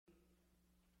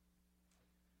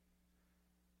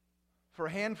For a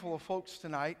handful of folks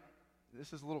tonight,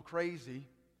 this is a little crazy,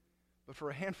 but for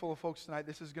a handful of folks tonight,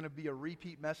 this is going to be a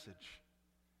repeat message.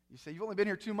 You say, you've only been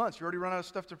here 2 months. You already run out of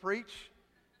stuff to preach?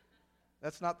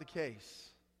 That's not the case.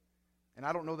 And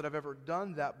I don't know that I've ever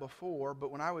done that before,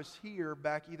 but when I was here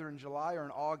back either in July or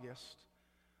in August,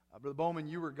 Brother Bowman,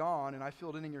 you were gone, and I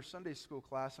filled in your Sunday school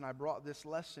class, and I brought this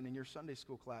lesson in your Sunday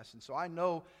school class. And so I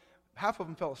know half of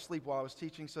them fell asleep while I was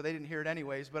teaching, so they didn't hear it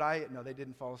anyways, but no, they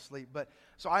didn't fall asleep.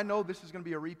 So I know this is going to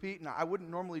be a repeat, and I wouldn't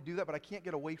normally do that, but I can't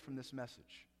get away from this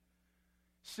message.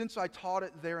 Since I taught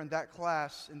it there in that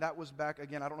class, and that was back,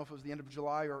 again, I don't know if it was the end of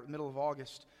July or middle of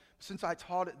August, since I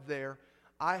taught it there,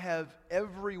 I have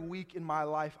every week in my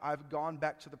life, I've gone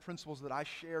back to the principles that I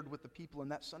shared with the people in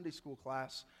that Sunday school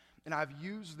class, and I've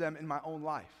used them in my own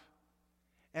life.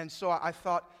 And so I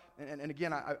thought, and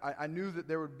again, I knew that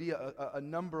there would be a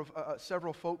number of,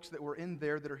 several folks that were in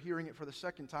there that are hearing it for the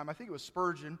second time. I think it was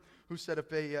Spurgeon who said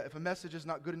if a message is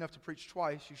not good enough to preach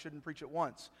twice, you shouldn't preach it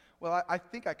once. Well, I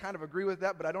think I kind of agree with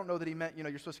that, but I don't know that he meant,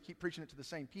 you're supposed to keep preaching it to the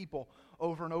same people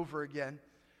over and over again.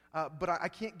 But I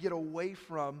can't get away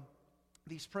from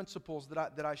these principles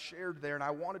that I shared there, and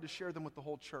I wanted to share them with the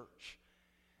whole church.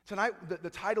 Tonight, the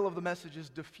title of the message is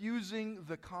Diffusing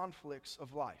the Conflicts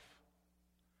of Life.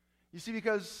 You see,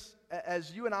 because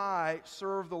as you and I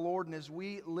serve the Lord and as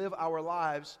we live our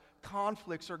lives,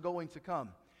 conflicts are going to come.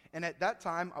 And at that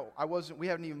time, we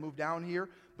haven't even moved down here,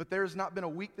 but there has not been a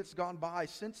week that's gone by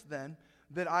since then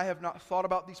that I have not thought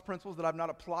about these principles, that I've not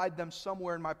applied them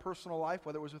somewhere in my personal life,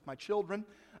 whether it was with my children,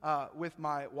 with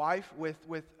my wife,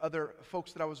 with other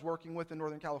folks that I was working with in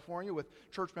Northern California, with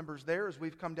church members there as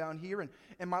we've come down here.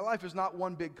 And my life is not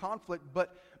one big conflict,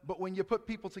 but when you put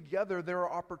people together, there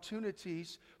are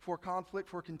opportunities for conflict,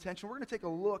 for contention. We're going to take a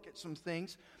look at some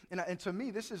things. And to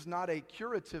me, this is not a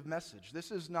curative message.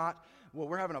 This is not, well,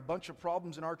 we're having a bunch of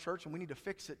problems in our church and we need to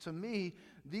fix it. To me,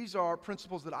 these are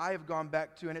principles that I have gone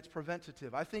back to, and it's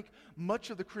preventative. I think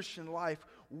much of the Christian life,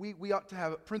 we ought to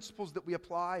have principles that we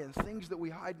apply and things that we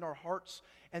hide in our hearts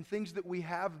and things that we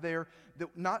have there,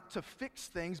 that not to fix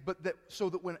things, but that so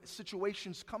that when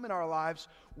situations come in our lives,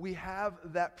 we have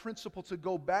that principle to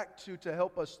go back to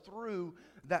help us through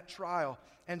that trial.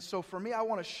 And so for me, I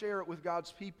want to share it with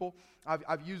God's people.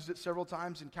 I've used it several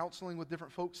times in counseling with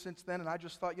different folks since then, and I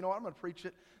just thought, I'm going to preach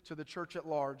it to the church at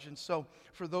large. And so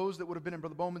for those that would have been in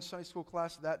Brother Bowman's Sunday school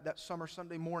class that summer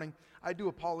Sunday morning, I do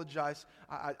apologize.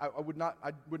 I would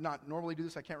not normally do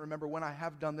this. I can't remember when I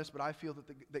have done this, but I feel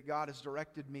that God has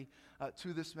directed me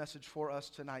to this message for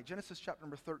us tonight. Genesis chapter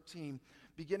number 13,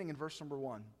 beginning in verse number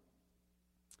 1.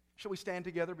 Shall we stand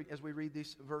together as we read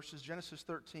these verses? Genesis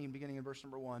 13, beginning in verse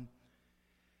number 1.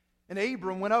 And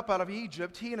Abram went up out of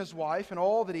Egypt, he and his wife, and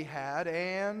all that he had,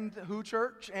 and who,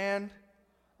 church? And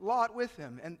Lot with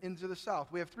him, and into the south.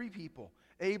 We have 3 people.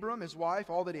 Abram, his wife,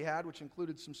 all that he had, which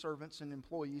included some servants and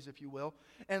employees, if you will.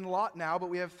 And Lot now, but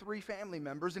we have 3 family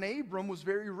members. And Abram was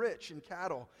very rich in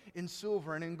cattle, in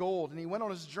silver, and in gold. And he went on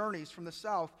his journeys from the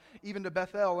south, even to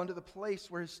Bethel, unto the place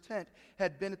where his tent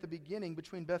had been at the beginning,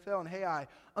 between Bethel and Hai,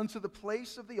 unto the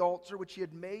place of the altar which he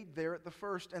had made there at the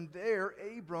first. And there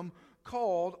Abram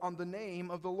called on the name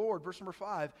of the Lord. Verse number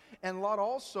 5. And Lot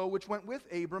also, which went with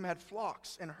Abram, had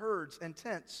flocks and herds and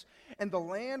tents. And the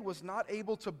land was not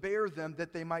able to bear them,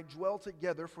 that they might dwell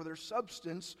together, for their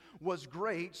substance was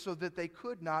great, so that they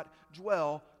could not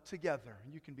dwell together.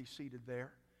 You can be seated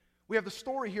there. We have the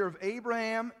story here of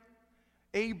Abram,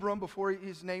 before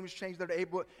his name is changed there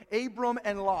to Abram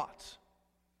and Lot.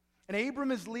 And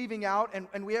Abram is leaving out,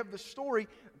 and we have the story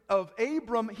of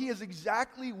Abram. He is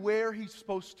exactly where he's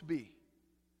supposed to be.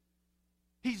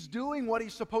 He's doing what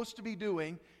he's supposed to be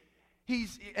doing.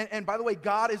 And by the way,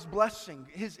 God is blessing.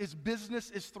 His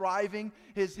business is thriving.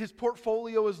 His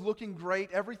portfolio is looking great.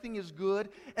 Everything is good.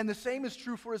 And the same is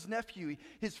true for his nephew.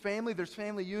 His family, there's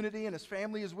family unity, and his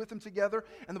family is with him together.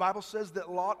 And the Bible says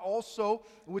that Lot also,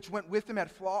 which went with him,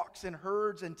 had flocks and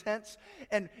herds and tents.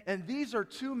 And these are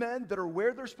 2 men that are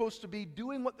where they're supposed to be,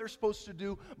 doing what they're supposed to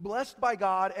do, blessed by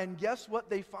God. And guess what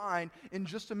they find? In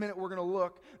just a minute we're going to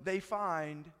look. They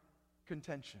find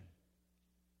contention.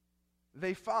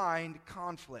 They find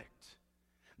conflict.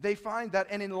 They find that,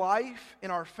 and in life, in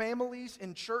our families,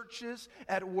 in churches,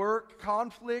 at work,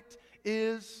 conflict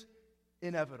is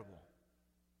inevitable.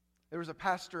 There was a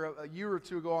pastor a year or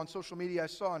 2 ago on social media I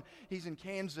saw, and he's in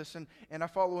Kansas, and I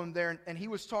follow him there, and he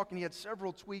was talking, he had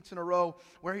several tweets in a row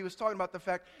where he was talking about the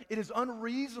fact it is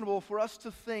unreasonable for us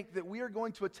to think that we are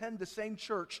going to attend the same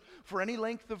church for any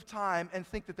length of time and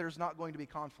think that there's not going to be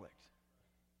conflict.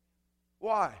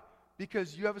 Why?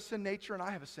 Because you have a sin nature and I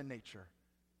have a sin nature.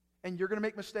 And you're going to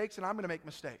make mistakes and I'm going to make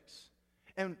mistakes.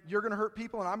 And you're going to hurt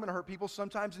people, and I'm going to hurt people,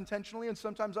 sometimes intentionally and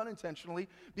sometimes unintentionally,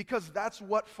 because that's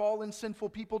what fallen, sinful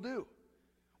people do.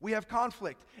 We have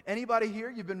conflict. Anybody here,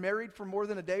 you've been married for more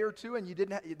than a day or two, and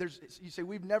you say,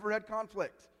 we've never had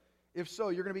conflict. If so,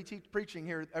 you're going to be preaching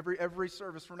here every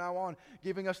service from now on,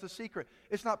 giving us the secret.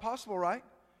 It's not possible, right?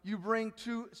 You bring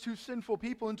two sinful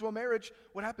people into a marriage,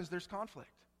 what happens? There's conflict.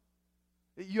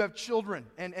 You have children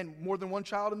and more than one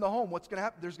child in the home. What's going to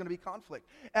happen? There's going to be conflict.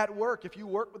 At work, if you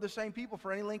work with the same people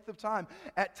for any length of time,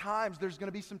 at times there's going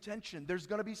to be some tension. There's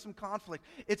going to be some conflict.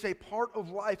 It's a part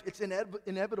of life. It's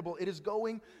inevitable. It is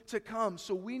going to come.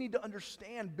 So we need to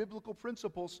understand biblical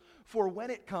principles for when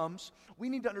it comes. We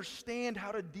need to understand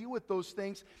how to deal with those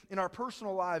things in our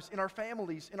personal lives, in our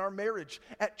families, in our marriage,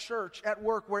 at church, at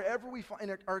work, wherever we find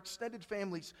our extended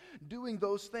families doing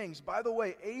those things. By the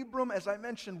way, Abram, as I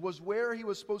mentioned, was where he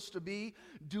was supposed to be,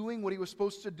 doing what he was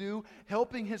supposed to do,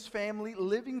 helping his family,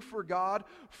 living for God,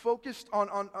 focused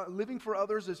on living for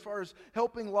others as far as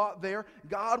helping Lot there.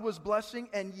 God was blessing,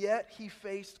 and yet he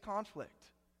faced conflict.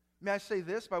 May I say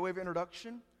this by way of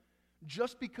introduction?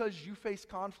 Just because you face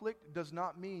conflict does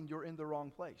not mean you're in the wrong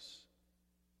place.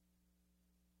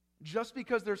 Just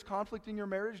because there's conflict in your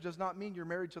marriage does not mean you're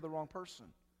married to the wrong person.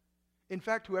 In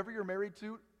fact, whoever you're married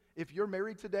to, if you're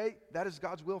married today, that is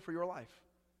God's will for your life.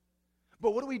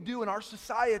 But what do we do in our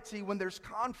society when there's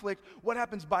conflict? What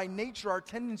happens by nature? Our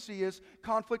tendency is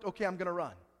conflict. Okay, I'm going to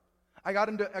run. I got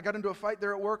into a fight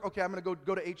there at work. Okay, I'm going to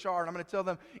go to HR, and I'm going to tell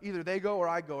them either they go or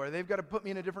I go, or they've got to put me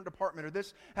in a different department, or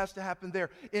this has to happen there.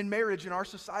 In marriage, in our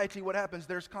society, what happens?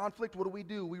 There's conflict. What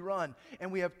do? We run,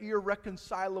 and we have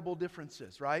irreconcilable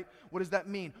differences, right? What does that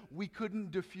mean? We couldn't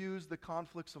diffuse the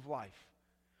conflicts of life.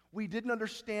 We didn't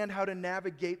understand how to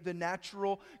navigate the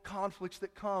natural conflicts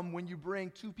that come when you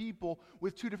bring two people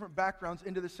with two different backgrounds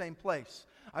into the same place.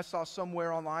 I saw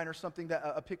somewhere online or something that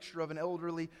a picture of an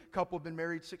elderly couple had been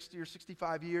married 60 or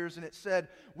 65 years, and it said,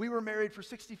 we were married for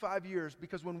 65 years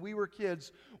because when we were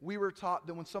kids, we were taught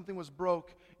that when something was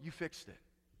broke, you fixed it.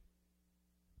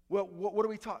 Well, what are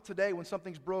we taught today? When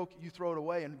something's broke, you throw it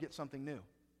away and get something new.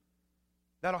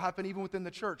 That'll happen even within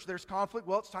the church. There's conflict.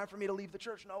 Well, it's time for me to leave the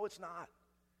church. No, it's not.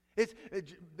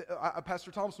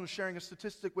 Pastor Thompson was sharing a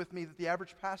statistic with me that the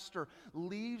average pastor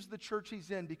leaves the church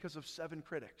he's in because of 7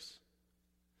 critics.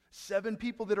 7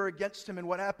 people that are against him, and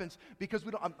what happens? Because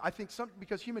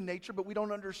because human nature, but we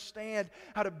don't understand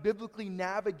how to biblically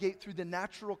navigate through the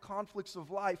natural conflicts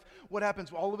of life. What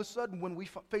happens? All of a sudden, when we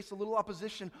face a little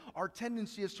opposition, our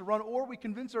tendency is to run, or we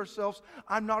convince ourselves,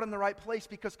 I'm not in the right place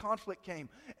because conflict came.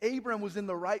 Abram was in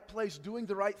the right place, doing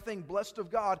the right thing, blessed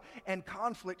of God, and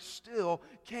conflict still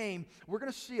came. We're going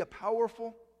to see a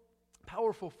powerful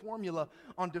formula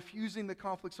on diffusing the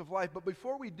conflicts of life. But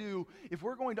before we do, if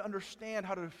we're going to understand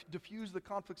how to diffuse the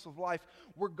conflicts of life,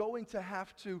 we're going to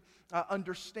have to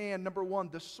understand, number one,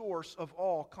 the source of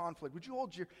all conflict. Would you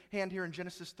hold your hand here in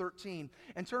Genesis 13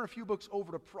 and turn a few books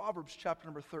over to Proverbs chapter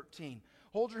number 13.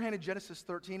 Hold your hand in Genesis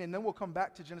 13, and then we'll come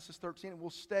back to Genesis 13, and we'll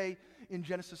stay in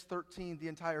Genesis 13 the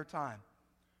entire time.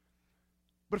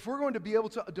 But if we're going to be able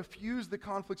to diffuse the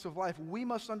conflicts of life, we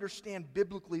must understand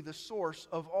biblically the source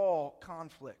of all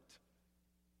conflict.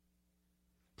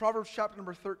 Proverbs chapter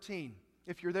number 13.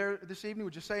 If you're there this evening,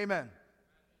 would you say amen?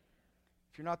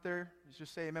 If you're not there,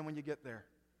 just say amen when you get there.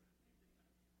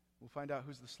 We'll find out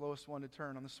who's the slowest one to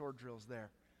turn on the sword drills there.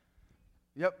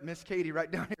 Yep, Miss Katie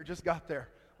right down here just got there.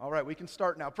 All right, we can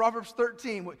start now. Proverbs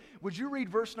 13. Would you read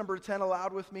verse number 10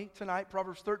 aloud with me tonight?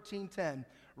 Proverbs 13:10.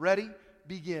 Ready?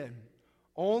 Begin.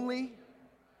 Only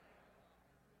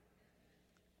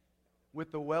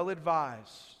with the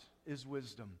well-advised is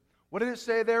wisdom. What did it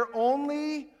say there?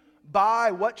 Only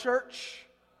by what, church?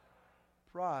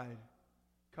 Pride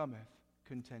cometh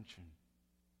contention.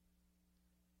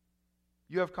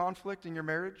 You have conflict in your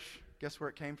marriage? Guess where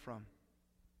it came from?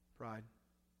 Pride.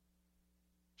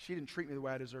 She didn't treat me the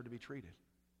way I deserve to be treated.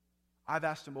 I've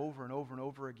asked him over and over and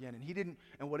over again, and he didn't.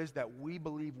 And what is that? We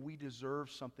believe we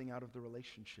deserve something out of the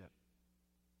relationship.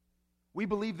 We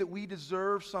believe that we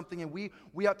deserve something and we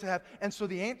ought to have. And so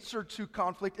the answer to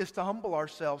conflict is to humble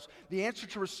ourselves. The answer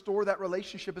to restore that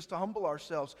relationship is to humble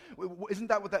ourselves. Isn't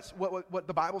that what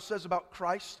the Bible says about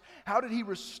Christ? How did he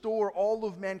restore all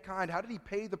of mankind? How did he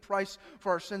pay the price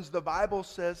for our sins? The Bible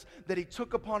says that he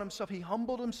took upon himself, he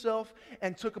humbled himself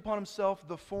and took upon himself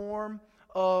the form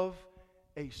of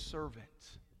a servant.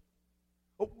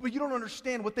 Oh, but you don't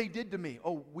understand what they did to me.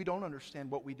 Oh, we don't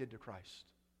understand what we did to Christ.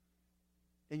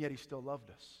 And yet he still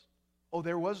loved us. Oh,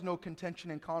 there was no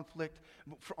contention and conflict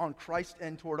on Christ's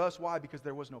end toward us. Why? Because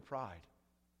there was no pride.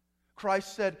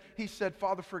 Christ said, he said,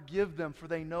 Father, forgive them, for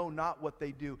they know not what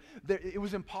they do. It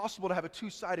was impossible to have a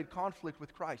two-sided conflict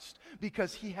with Christ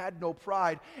because he had no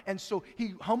pride. And so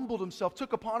he humbled himself,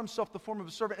 took upon himself the form of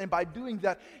a servant, and by doing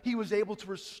that, he was able to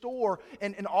restore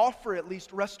and offer at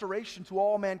least restoration to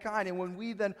all mankind. And when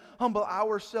we then humble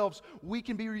ourselves, we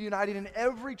can be reunited, and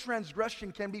every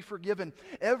transgression can be forgiven.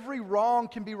 Every wrong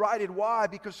can be righted. Why?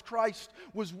 Because Christ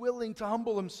was willing to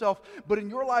humble himself. But in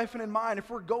your life and in mine,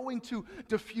 if we're going to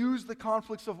diffuse the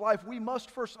conflicts of life, we must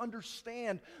first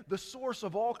understand the source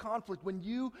of all conflict. When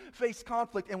you face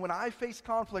conflict, and when I face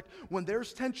conflict, when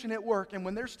there's tension at work, and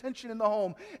when there's tension in the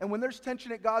home, and when there's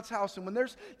tension at God's house, and when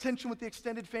there's tension with the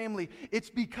extended family, it's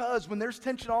because when there's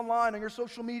tension online on your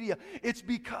social media, it's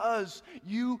because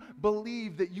you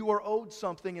believe that you are owed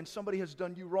something and somebody has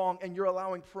done you wrong, and you're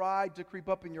allowing pride to creep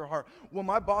up in your heart. Well,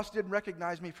 my boss didn't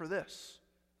recognize me for this.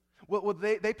 Well,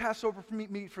 they pass over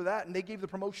me for that, and they gave the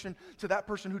promotion to that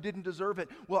person who didn't deserve it.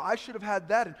 Well, I should have had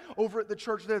that. And over at the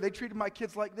church there, they treated my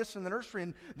kids like this in the nursery,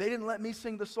 and they didn't let me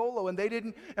sing the solo, and they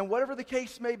didn't, and whatever the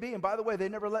case may be. And by the way, they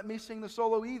never let me sing the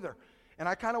solo either. And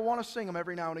I kind of want to sing them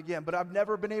every now and again, but I've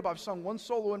never been able. I've sung one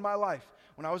solo in my life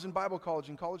when I was in Bible college,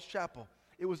 in College Chapel.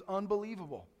 It was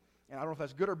unbelievable. And I don't know if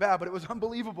that's good or bad, but it was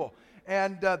unbelievable.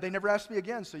 And they never asked me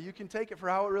again, so you can take it for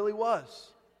how it really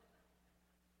was.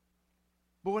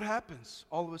 But what happens?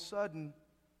 All of a sudden,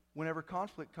 whenever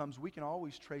conflict comes, we can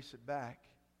always trace it back.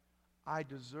 I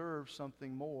deserve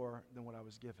something more than what I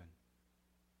was given.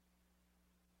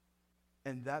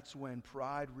 And that's when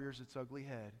pride rears its ugly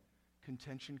head.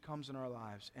 Contention comes in our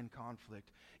lives and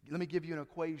conflict. Let me give you an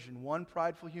equation. One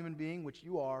prideful human being, which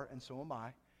you are and so am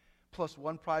I, plus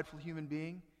one prideful human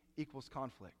being equals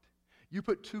conflict. You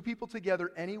put two people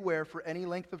together anywhere for any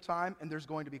length of time, and there's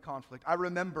going to be conflict. I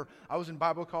remember I was in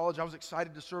Bible college. I was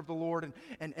excited to serve the Lord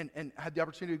and had the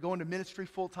opportunity to go into ministry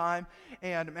full time.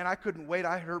 And man, I couldn't wait.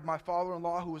 I heard my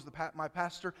father-in-law, who was my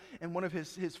pastor, and one of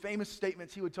his famous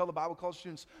statements, he would tell the Bible college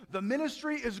students, "The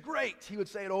ministry is great." He would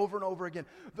say it over and over again,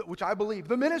 which I believe.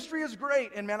 The ministry is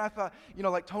great. And man, I thought,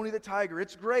 like Tony the Tiger,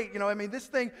 it's great. This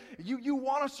thing, you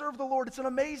want to serve the Lord. It's an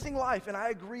amazing life. And I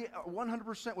agree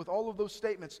 100% with all of those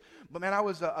statements. But man, I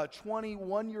was a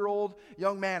 21-year-old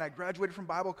young man. I graduated from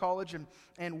Bible college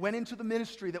and went into the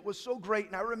ministry that was so great.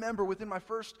 And I remember within my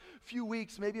first few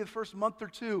weeks, maybe the first month or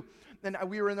two, and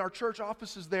we were in our church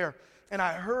offices there, and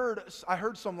I heard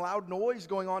some loud noise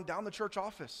going on down the church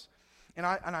office. And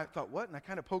I thought, what? And I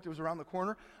kind of poked. It was around the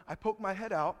corner. I poked my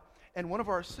head out, and one of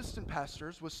our assistant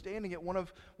pastors was standing at one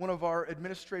of our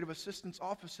administrative assistants'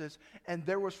 offices, and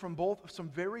there was from both some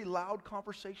very loud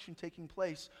conversation taking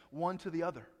place, one to the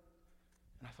other.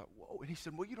 And I thought, whoa. And he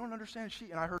said, well, you don't understand.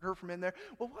 And I heard her from in there.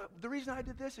 Well, the reason I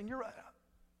did this, and you're right.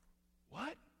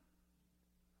 What?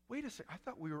 Wait a second. I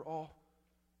thought we were all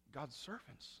God's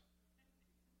servants.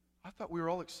 I thought we were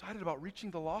all excited about reaching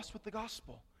the lost with the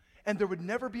gospel. And there would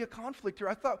never be a conflict here.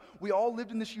 I thought we all lived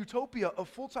in this utopia of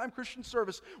full-time Christian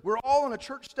service. We're all on a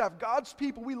church staff, God's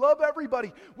people. We love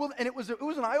everybody. Well, and it was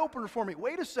an eye-opener for me.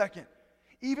 Wait a second.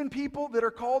 Even people that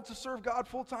are called to serve God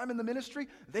full-time in the ministry,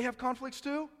 they have conflicts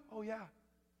too? Oh, yeah.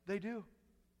 They do.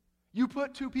 You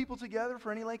put two people together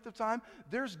for any length of time,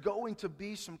 there's going to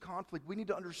be some conflict. We need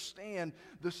to understand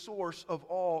the source of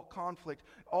all conflict.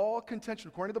 All contention,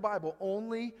 according to the Bible,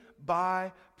 only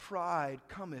by pride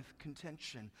cometh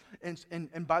contention.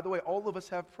 And by the way, all of us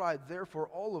have pride, therefore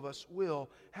all of us will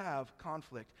have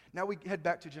conflict. Now we head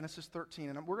back to Genesis 13,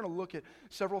 and we're going to look at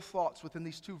several thoughts within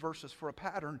these two verses for a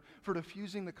pattern for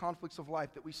diffusing the conflicts of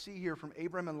life that we see here from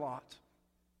Abram and Lot.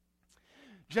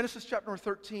 Genesis chapter number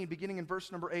 13, beginning in verse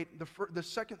number 8, the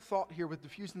second thought here with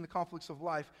diffusing the conflicts of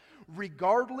life.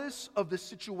 Regardless of the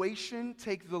situation,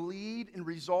 take the lead in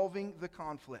resolving the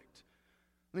conflict.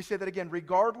 Let me say that again.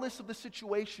 Regardless of the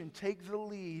situation, take the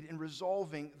lead in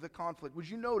resolving the conflict. Would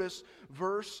you notice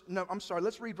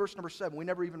let's read verse number 7. We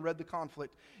never even read the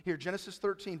conflict. Here, Genesis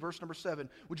 13, verse number 7.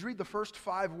 Would you read the first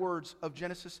 5 words of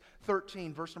Genesis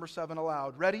 13, verse number 7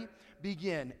 aloud? Ready?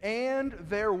 Begin. And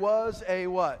there was a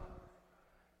what?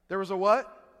 There was a what?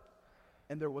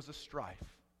 And there was a strife.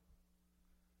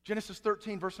 Genesis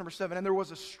 13, verse number 7. And there was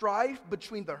a strife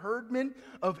between the herdmen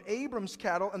of Abram's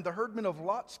cattle and the herdmen of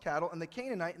Lot's cattle, and the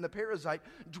Canaanite and the Perizzite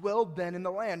dwelled then in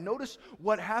the land. Notice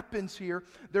what happens here.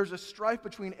 There's a strife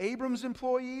between Abram's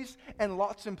employees and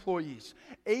Lot's employees.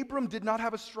 Abram did not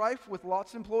have a strife with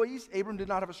Lot's employees. Abram did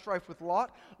not have a strife with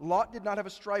Lot. Lot did not have a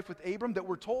strife with Abram that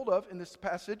we're told of in this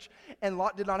passage. And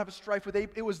Lot did not have a strife with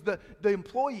Abram. It was the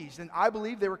employees. And I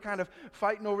believe they were kind of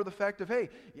fighting over the fact of, hey,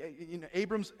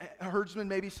 Abram's herdsmen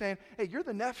maybe he's saying, hey, you're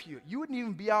the nephew. You wouldn't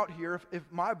even be out here if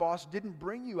my boss didn't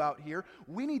bring you out here.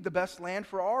 We need the best land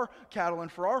for our cattle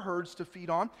and for our herds to feed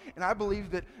on. And I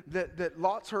believe that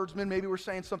Lot's herdsmen maybe were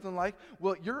saying something like,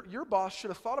 well, your boss should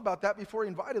have thought about that before he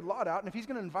invited Lot out. And if he's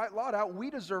going to invite Lot out, we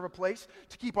deserve a place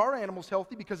to keep our animals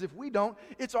healthy, because if we don't,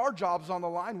 it's our jobs on the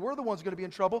line. We're the ones going to be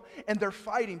in trouble. And they're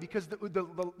fighting because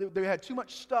they had too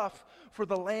much stuff for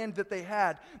the land that they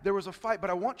had. There was a fight. But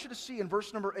I want you to see in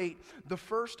verse number 8, the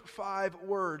first 5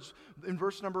 words in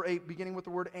verse number 8, beginning with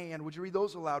the word and. Would you read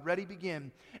those aloud? Ready,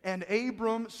 begin. And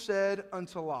Abram said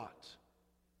unto Lot.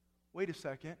 Wait a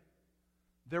second.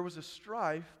 There was a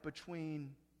strife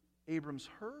between Abram's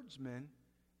herdsmen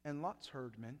and Lot's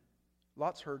herdsmen.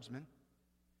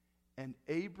 And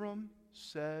Abram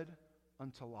said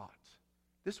unto Lot.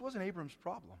 This wasn't Abram's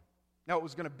problem. Now, it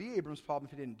was going to be Abram's problem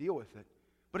if he didn't deal with it.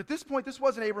 But at this point, this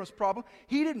wasn't Abram's problem.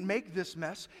 He didn't make this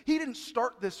mess. He didn't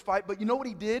start this fight. But you know what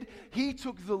he did? He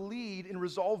took the lead in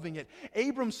resolving it.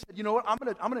 Abram said, you know what? I'm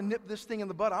going to nip this thing in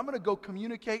the bud. I'm going to go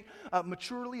communicate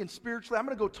maturely and spiritually. I'm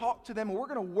going to go talk to them, and we're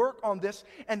going to work on this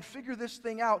and figure this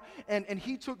thing out. And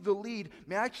he took the lead.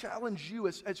 May I challenge you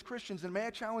as Christians, and may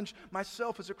I challenge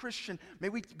myself as a Christian, may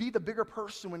we be the bigger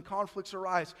person when conflicts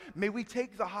arise. May we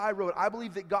take the high road. I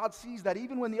believe that God sees that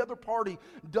even when the other party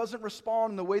doesn't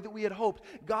respond in the way that we had hoped.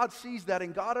 God sees that,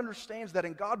 and God understands that,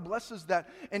 and God blesses that,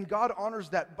 and God honors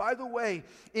that. By the way,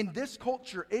 in this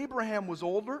culture, Abraham was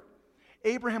older.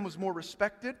 Abraham was more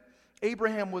respected.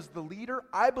 Abraham was the leader.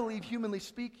 I believe, humanly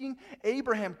speaking,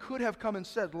 Abraham could have come and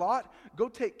said, Lot, go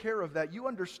take care of that. You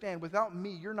understand, without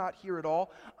me, you're not here at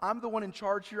all. I'm the one in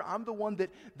charge here. I'm the one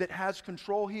that has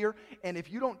control here. And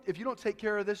if you don't take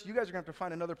care of this, you guys are going to have to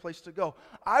find another place to go.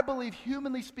 I believe,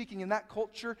 humanly speaking, in that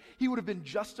culture, he would have been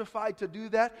justified to do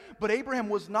that. But Abraham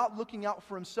was not looking out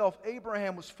for himself.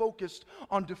 Abraham was focused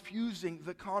on diffusing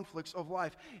the conflicts of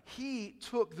life. He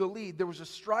took the lead. There was a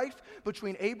strife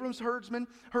between Abram's herdmen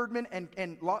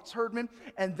and Lot's herdmen.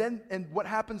 And what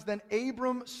happens then?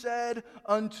 Abram said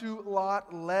unto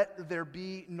Lot, let there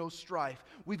be no strife.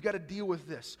 We've got to deal with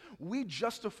this. We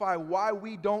justify why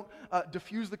we don't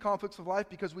diffuse the conflicts of life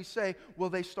because we say, well,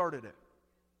 they started it.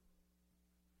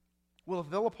 Well, if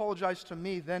they'll apologize to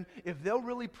me, then if they'll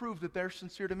really prove that they're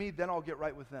sincere to me, then I'll get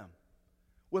right with them.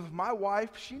 Well, if my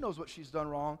wife, she knows what she's done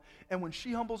wrong, and when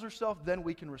she humbles herself, then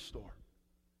we can restore.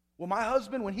 Well, my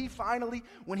husband, when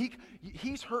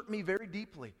he's hurt me very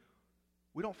deeply.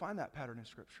 We don't find that pattern in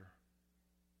Scripture.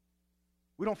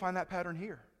 We don't find that pattern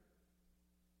here.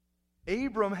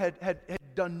 Abram had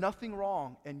done nothing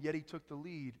wrong, and yet he took the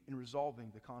lead in resolving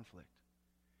the conflict.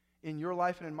 In your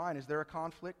life and in mine, is there a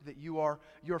conflict that you're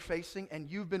facing and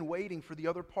you've been waiting for the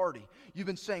other party? You've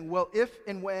been saying, well, if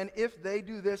and when, if they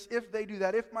do this, if they do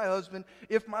that, if my husband,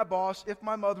 if my boss, if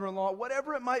my mother-in-law,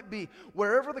 whatever it might be,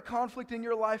 wherever the conflict in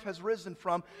your life has risen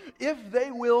from, if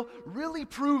they will really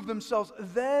prove themselves,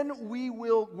 then we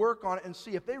will work on it and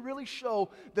see if they really show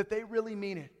that they really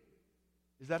mean it.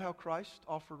 Is that how Christ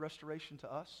offered restoration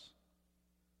to us?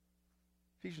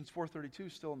 Ephesians 4:32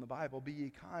 still in the Bible. Be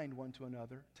ye kind one to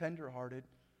another, tender-hearted.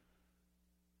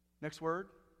 Next word,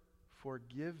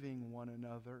 forgiving one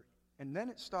another. And then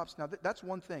it stops. Now that's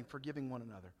one thing, forgiving one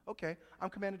another. Okay,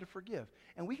 I'm commanded to forgive.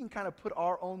 And we can kind of put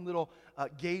our own little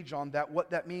gauge on that,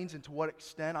 what that means and to what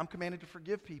extent. I'm commanded to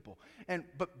forgive people.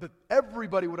 But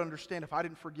everybody would understand if I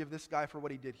didn't forgive this guy for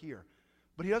what he did here.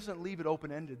 But he doesn't leave it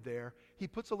open-ended there. He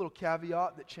puts a little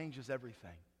caveat that changes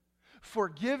everything.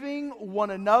 Forgiving one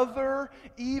another,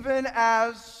 even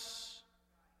as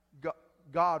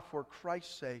God, for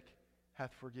Christ's sake,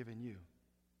 hath forgiven you.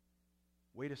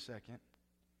 Wait a second.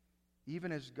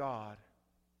 Even as God,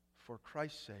 for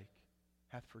Christ's sake,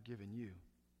 hath forgiven you.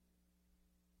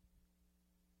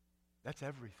 That's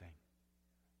everything.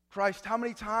 Christ, how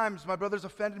many times my brothers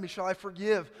offended me shall I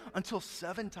forgive? Until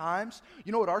 7 times?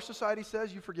 You know what our society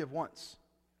says? You forgive once.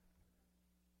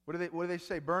 What do they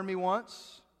say? Burn me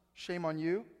once. Shame on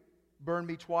you. Burn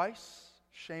me twice.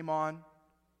 Shame on.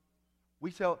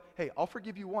 We tell, hey, I'll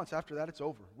forgive you once. After that, it's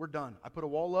over. We're done. I put a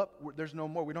wall up. There's no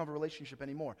more. We don't have a relationship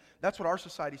anymore. That's what our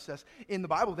society says. In the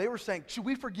Bible, they were saying, should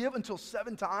we forgive until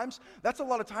 7 times? That's a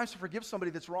lot of times to forgive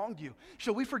somebody that's wronged you.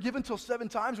 Shall we forgive until 7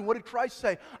 times? And what did Christ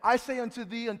say? I say unto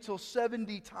thee until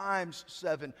 70 times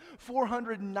 7.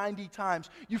 490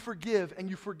 times. You forgive and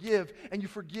you forgive and you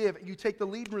forgive and you take the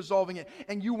lead in resolving it.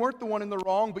 And you weren't the one in the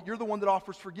wrong, but you're the one that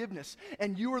offers forgiveness.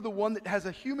 And you are the one that has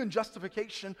a human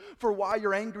justification for why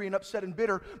you're angry and upset and and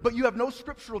bitter, but you have no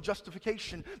scriptural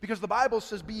justification because the Bible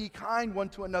says, be ye kind one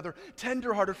to another,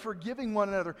 tenderhearted, forgiving one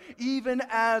another, even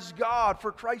as God,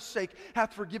 for Christ's sake,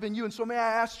 hath forgiven you. And so may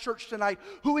I ask, church, tonight,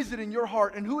 who is it in your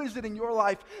heart and who is it in your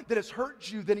life that has hurt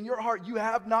you, that in your heart you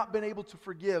have not been able to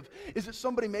forgive? Is it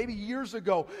somebody maybe years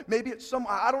ago? Maybe it's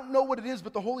I don't know what it is,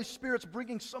 but the Holy Spirit's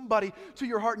bringing somebody to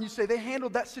your heart and you say, they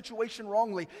handled that situation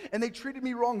wrongly and they treated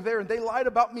me wrong there and they lied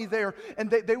about me there and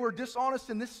they were dishonest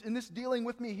in this dealing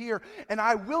with me here, and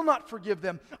I will not forgive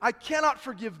them. I cannot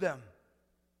forgive them.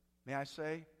 May I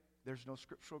say, there's no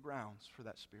scriptural grounds for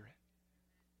that spirit.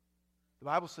 The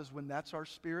Bible says when that's our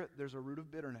spirit, there's a root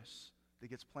of bitterness that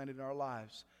gets planted in our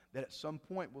lives that at some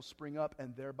point will spring up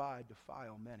and thereby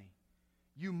defile many.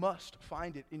 You must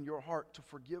find it in your heart to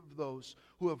forgive those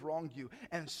who have wronged you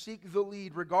and seek the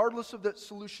lead. Regardless of the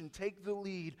solution, take the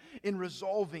lead in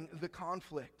resolving the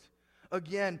conflict.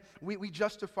 Again, we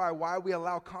justify why we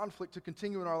allow conflict to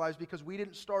continue in our lives because we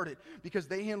didn't start it, because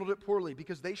they handled it poorly,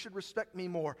 because they should respect me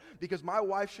more, because my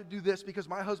wife should do this, because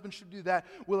my husband should do that.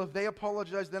 Well, if they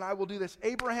apologize, then I will do this.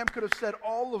 Abraham could have said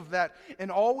all of that, and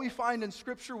all we find in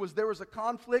Scripture was there was a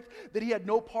conflict that he had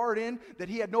no part in, that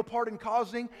he had no part in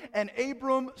causing, and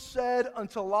Abram said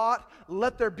unto Lot,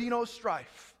 let there be no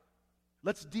strife.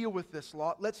 Let's deal with this,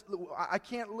 Lot. I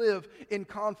can't live in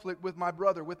conflict with my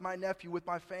brother, with my nephew, with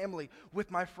my family, with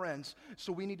my friends.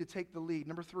 So we need to take the lead.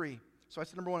 Number 3. So I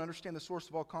said, number 1, understand the source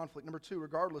of all conflict. Number 2,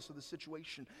 regardless of the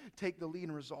situation, take the lead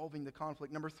in resolving the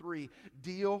conflict. Number 3,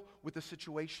 deal with the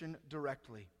situation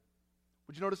directly.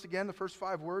 Would you notice again the first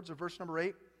 5 words of verse number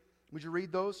 8? Would you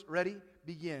read those? Ready?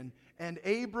 Begin. And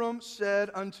Abram said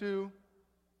to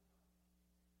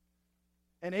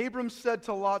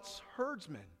Lot's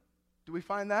herdsmen. Do we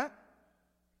find that?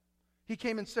 He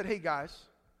came and said, hey guys,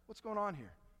 what's going on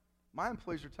here? My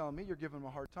employees are telling me you're giving them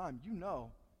a hard time. You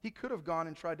know. He could have gone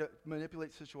and tried to manipulate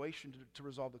the situation to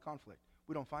resolve the conflict.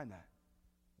 We don't find that.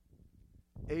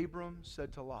 Abram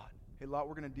said to Lot, hey Lot,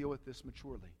 we're going to deal with this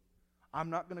maturely. I'm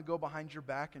not going to go behind your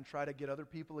back and try to get other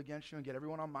people against you and get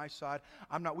everyone on my side.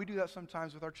 We do that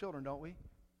sometimes with our children, don't we?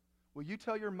 Well, you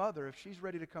tell your mother if she's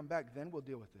ready to come back, then we'll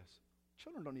deal with this.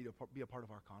 Children don't need to be a part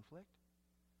of our conflict.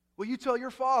 Well, you tell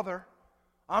your father,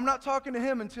 I'm not talking to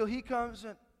him until he comes,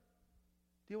 and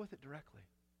deal with it directly.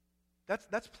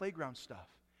 That's playground stuff.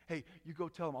 Hey, you go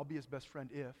tell him I'll be his best friend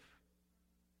if.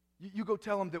 You go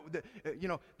tell him that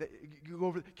you go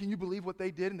over. Can you believe what they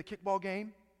did in the kickball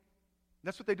game?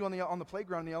 That's what they do on the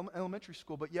playground in the elementary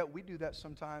school, but yet we do that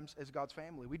sometimes as God's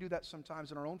family. We do that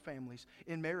sometimes in our own families,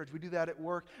 in marriage. We do that at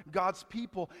work. God's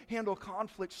people handle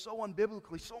conflict so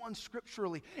unbiblically, so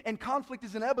unscripturally. And conflict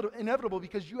is inevitable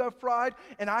because you have pride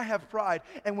and I have pride.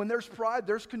 And when there's pride,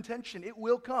 there's contention. It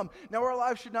will come. Now, our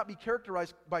lives should not be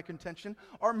characterized by contention.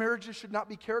 Our marriages should not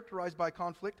be characterized by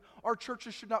conflict. Our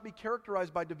churches should not be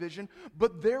characterized by division.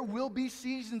 But there will be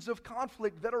seasons of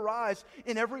conflict that arise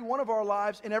in every one of our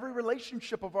lives, in every relationship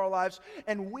of our lives,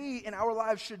 and we in our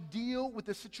lives should deal with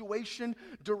the situation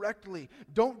directly.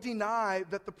 Don't deny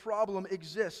that the problem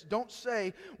exists. Don't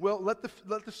say, well, let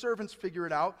the servants figure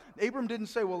it out. Abram didn't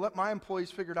say, well, let my employees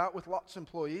figure it out with Lot's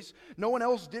employees. No one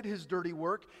else did his dirty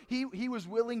work. He was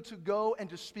willing to go and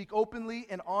to speak openly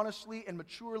and honestly and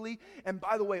maturely. And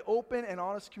by the way, open and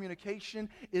honest communication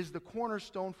is the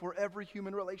cornerstone for every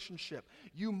human relationship.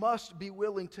 You must be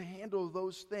willing to handle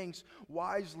those things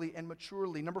wisely and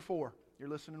maturely. Number 4. You're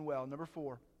listening well. Number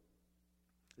 4.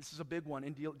 This is a big one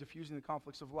in diffusing the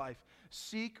conflicts of life.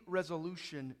 Seek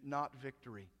resolution, not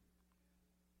victory.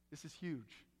 This is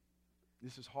huge.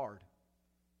 This is hard.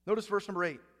 Notice verse number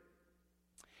 8.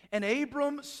 And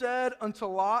Abram said unto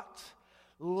Lot,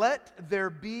 let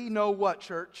there be no what,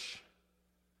 church?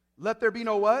 Let there be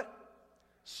no what?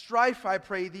 Strife, I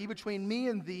pray thee, between me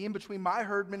and thee, and between my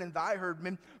herdmen and thy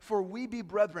herdmen, for we be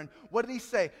brethren. What did he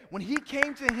say? When he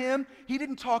came to him, he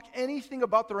didn't talk anything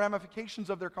about the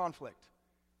ramifications of their conflict.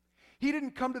 He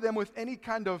didn't come to them with any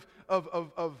kind of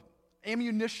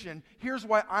ammunition. Here's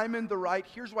why I'm in the right.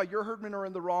 Here's why your herdmen are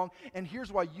in the wrong. And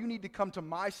here's why you need to come to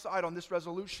my side on this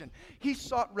resolution. He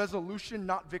sought resolution,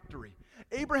 not victory.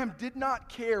 Abraham did not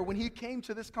care when he came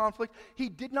to this conflict. He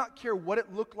did not care what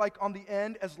it looked like on the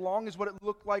end as long as what it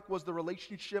looked like was the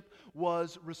relationship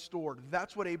was restored.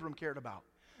 That's what Abram cared about.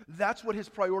 That's what his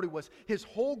priority was. His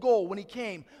whole goal when he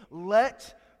came,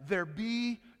 let there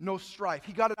be no strife.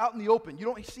 He got it out in the open. You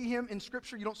don't see him in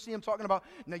Scripture. You don't see him talking about,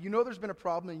 now you know there's been a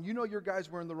problem and you know your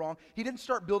guys were in the wrong. He didn't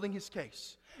start building his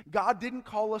case. God didn't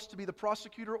call us to be the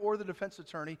prosecutor or the defense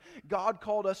attorney. God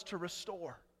called us to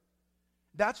restore.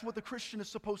 That's what the Christian is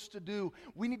supposed to do.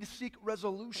 We need to seek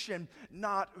resolution,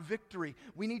 not victory.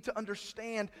 We need to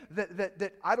understand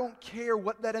that I don't care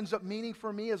what that ends up meaning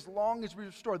for me as long as we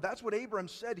restore. That's what Abraham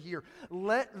said here.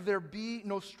 Let there be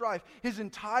no strife. His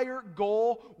entire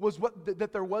goal was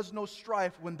that there was no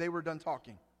strife when they were done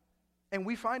talking. And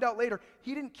we find out later,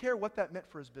 he didn't care what that meant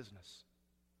for his business.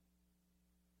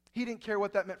 He didn't care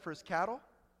what that meant for his cattle.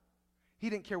 He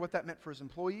didn't care what that meant for his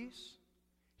employees.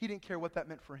 He didn't care what that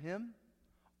meant for him.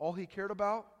 All he cared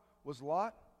about was,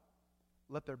 Lot,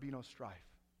 let there be no strife.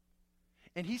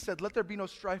 And he said, let there be no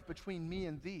strife between me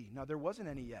and thee. Now, there wasn't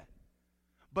any yet.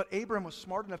 But Abraham was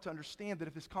smart enough to understand that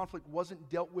if this conflict wasn't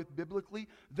dealt with biblically,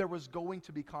 there was going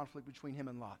to be conflict between him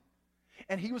and Lot.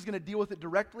 And he was going to deal with it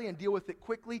directly and deal with it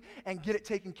quickly and get it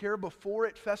taken care of before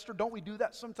it festered. Don't we do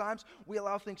that sometimes? We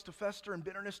allow things to fester and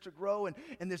bitterness to grow and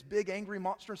this big angry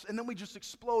monster, and then we just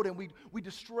explode and we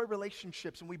destroy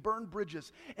relationships and we burn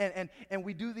bridges and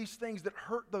we do these things that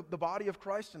hurt the body of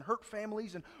Christ and hurt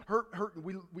families and hurt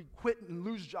we quit and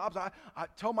lose jobs. I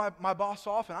tell my boss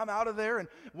off and I'm out of there. And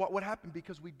what happened?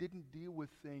 Because we didn't deal with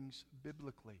things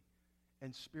biblically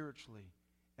and spiritually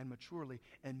and maturely.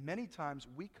 And many times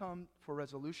we come for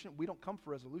resolution. We don't come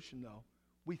for resolution, though.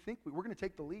 We think we're going to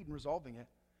take the lead in resolving it,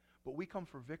 but we come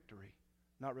for victory,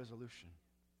 not resolution.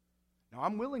 Now,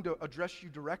 I'm willing to address you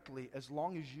directly as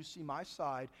long as you see my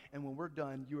side, and when we're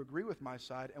done, you agree with my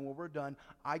side, and when we're done,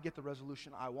 I get the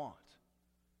resolution I want.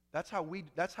 That's how we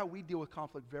deal with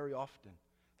conflict very often.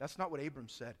 That's not what Abram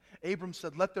said. Abram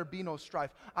said, let there be no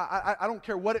strife. I don't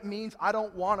care what it means. I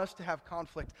don't want us to have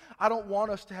conflict. I don't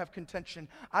want us to have contention.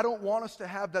 I don't want us to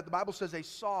have that. The Bible says a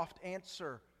soft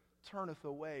answer turneth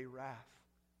away wrath.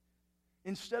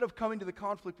 Instead of coming to the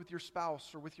conflict with your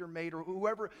spouse or with your mate or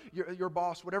whoever, your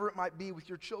boss, whatever it might be, with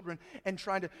your children, and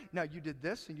trying to, now you did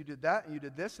this and you did that and you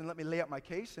did this, and let me lay out my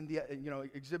case and the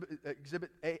exhibit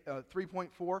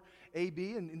 3.4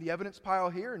 AB and in the evidence pile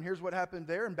here, and here's what happened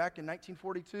there, and back in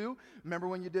 1942, remember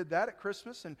when you did that at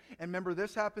Christmas, and remember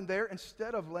this happened there.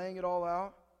 Instead of laying it all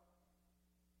out,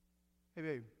 hey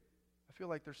babe, I feel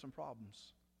like there's some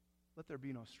problems. Let there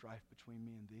be no strife between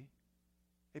me and thee.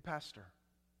 Hey pastor,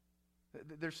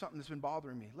 there's something that's been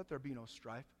bothering me. Let there be no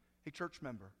strife. Hey, church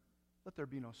member, let there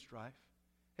be no strife.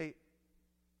 Hey,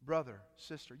 brother,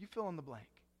 sister, you fill in the blank.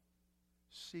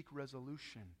 Seek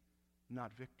resolution,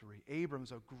 not victory.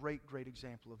 Abram's a great, great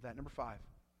example of that. Number five.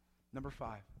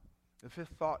 The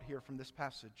fifth thought here from this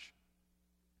passage.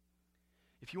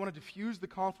 If you want to diffuse the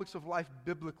conflicts of life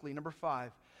biblically, number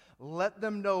 5, let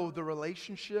them know the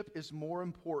relationship is more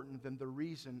important than the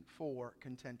reason for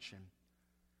contention.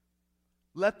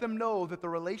 Let them know that the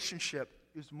relationship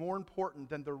is more important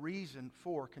than the reason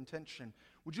for contention.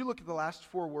 Would you look at the last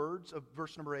 4 words of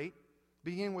verse number 8?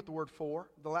 Begin with the word for.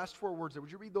 The last 4 words there.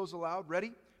 Would you read those aloud?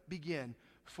 Ready? Begin.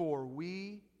 For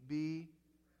we be...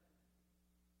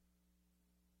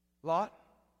 Lot,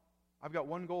 I've got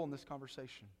one goal in this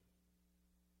conversation.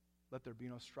 Let there be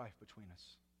no strife between us.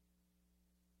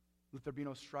 Let there be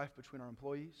no strife between our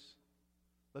employees.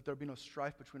 Let there be no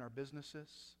strife between our businesses.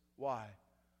 Why?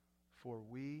 For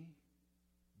we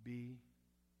be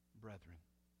brethren.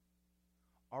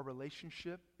 Our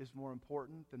relationship is more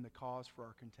important than the cause for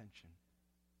our contention.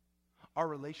 Our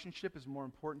relationship is more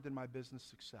important than my business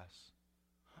success.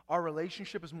 Our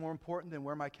relationship is more important than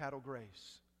where my cattle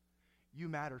graze. You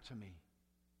matter to me.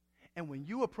 And when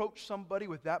you approach somebody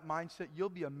with that mindset, you'll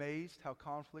be amazed how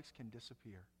conflicts can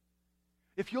disappear.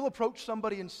 If you'll approach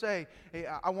somebody and say, hey,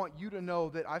 I want you to know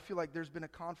that I feel like there's been a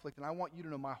conflict, and I want you to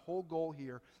know my whole goal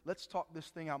here, let's talk this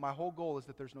thing out. My whole goal is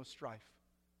that there's no strife.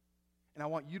 And I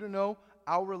want you to know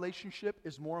our relationship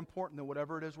is more important than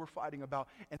whatever it is we're fighting about.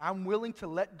 And I'm willing to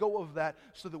let go of that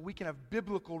so that we can have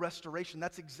biblical restoration.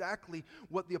 That's exactly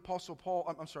what the Apostle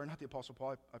Paul, I'm sorry, not the Apostle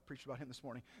Paul, I preached about him this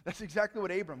morning. That's exactly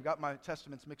what Abram, got my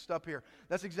testaments mixed up here.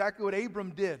 That's exactly what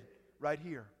Abram did right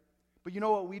here. But you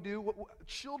know what we do?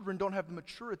 Children don't have the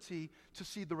maturity to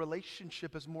see the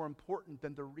relationship as more important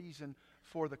than the reason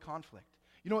for the conflict.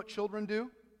 You know what children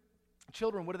do?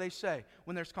 Children, what do they say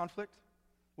when there's conflict?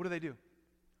 What do?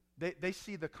 They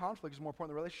see the conflict as more important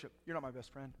than the relationship. You're not my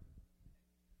best friend.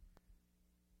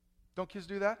 Don't kids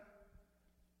do that?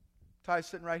 Ty's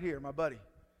sitting right here, my buddy.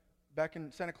 Back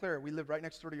in Santa Clara, we lived right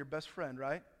next door to your best friend,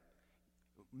 right?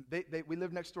 We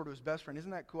lived next door to his best friend.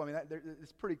 Isn't that cool? I mean,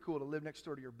 it's pretty cool to live next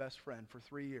door to your best friend for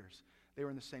 3 years. They were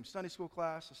in the same Sunday school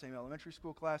class, the same elementary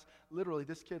school class. Literally,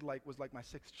 this kid was like my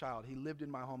 6th child. He lived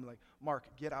in my home. Like, Mark,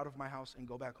 get out of my house and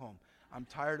go back home. I'm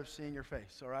tired of seeing your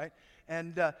face, all right?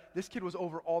 And this kid was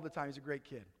over all the time. He's a great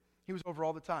kid. He was over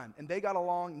all the time. And they got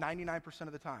along 99%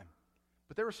 of the time.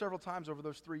 But there were several times over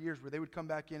those 3 years where they would come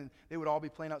back in and they would all be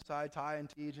playing outside, Ty and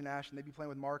Tej and Ash, and they'd be playing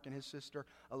with Mark and his sister,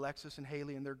 Alexis and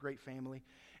Haley and their great family.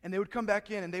 And they would come back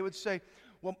in and they would say,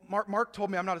 well, Mark told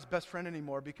me I'm not his best friend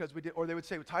anymore because we did, or they would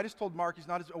say, well, Titus told Mark he's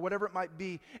not his, or whatever it might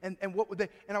be. And what would they,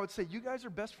 and I would say, you guys are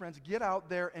best friends. Get out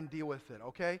there and deal with it,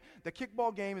 okay? The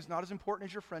kickball game is not as important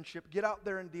as your friendship. Get out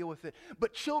there and deal with it.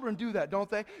 But children do that,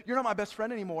 don't they? You're not my best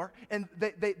friend anymore. And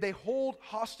they hold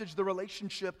hostage the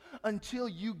relationship until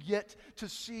you get to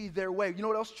see their way. You know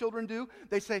what else children do?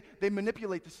 They say, they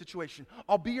manipulate the situation.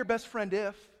 I'll be your best friend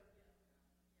if.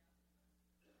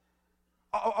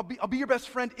 I'll be your best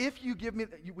friend if you give me,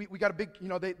 we got a big,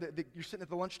 you're sitting at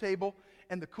the lunch table,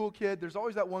 and the cool kid, there's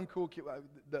always that one cool kid,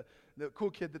 the cool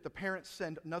kid that the parents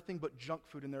send nothing but junk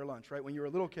food in their lunch, right? When you're a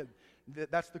little kid,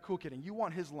 that's the cool kid, and you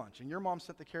want his lunch, and your mom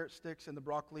sent the carrot sticks and the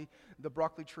broccoli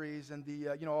trees and the,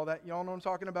 all that. You all know what I'm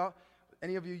talking about?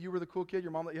 Any of you were the cool kid,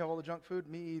 your mom let you have all the junk food?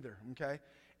 Me either, okay?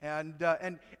 And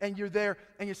you're there,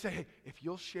 and you say, hey, if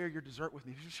you'll share your dessert with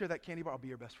me, if you'll share that candy bar, I'll be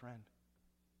your best friend.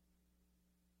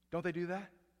 Don't they do that?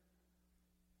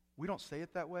 We don't say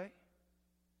it that way,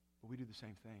 but we do the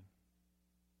same thing.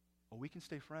 Oh, we can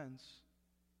stay friends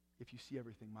if you see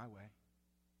everything my way.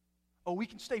 Oh, we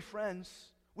can stay friends.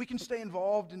 We can stay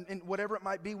involved in whatever it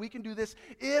might be. We can do this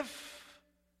if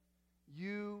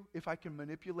I can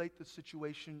manipulate the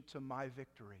situation to my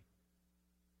victory.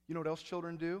 You know what else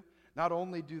children do? Not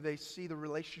only do they see the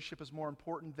relationship as more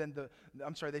important than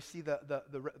they see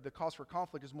the cause for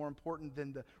conflict is more important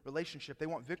than the relationship. They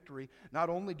want victory. Not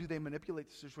only do they manipulate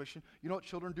the situation, you know what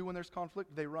children do when there's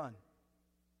conflict? They run.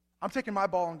 I'm taking my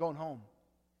ball and going home.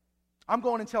 I'm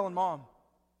going and telling mom.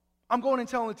 I'm going and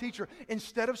telling the teacher.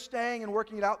 Instead of staying and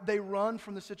working it out, they run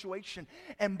from the situation.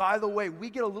 And by the way, we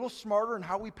get a little smarter in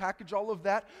how we package all of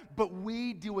that, but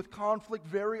we deal with conflict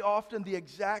very often the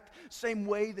exact same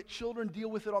way that children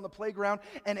deal with it on the playground.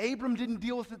 And Abram didn't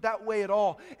deal with it that way at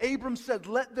all. Abram said,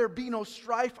 let there be no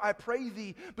strife, I pray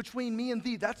thee, between me and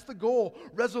thee. That's the goal.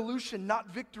 Resolution,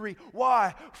 not victory.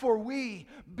 Why? For we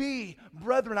be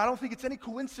brethren. I don't think it's any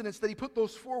coincidence that he put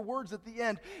those 4 words at the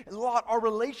end. Lot, our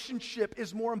relationship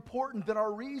is more important than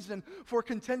our reason for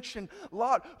contention.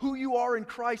 Lot, who you are in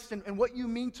Christ and what you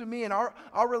mean to me and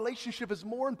our relationship is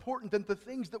more important than the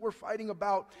things that we're fighting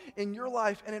about in your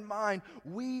life and in mine.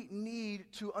 We need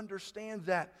to understand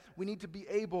that. We need to be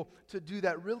able to do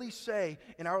that. Really say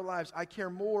in our lives, I care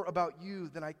more about you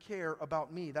than I care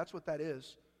about me. That's what that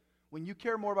is. When you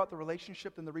care more about the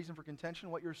relationship than the reason for contention,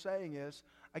 what you're saying is,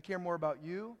 I care more about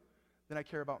you than I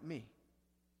care about me.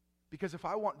 Because if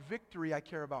I want victory, I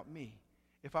care about me.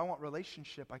 If I want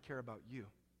relationship, I care about you.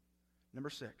 Number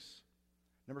six,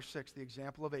 the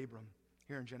example of Abram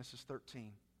here in Genesis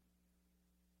 13.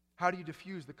 How do you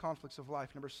diffuse the conflicts of life?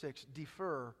 Number 6,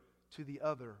 defer to the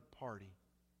other party.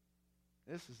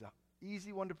 This is an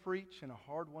easy one to preach and a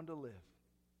hard one to live.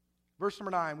 Verse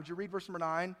number 9. Would you read verse number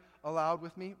 9 aloud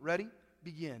with me? Ready?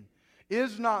 Begin.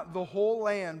 Is not the whole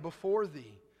land before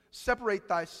thee? Separate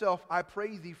thyself, I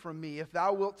pray thee, from me. If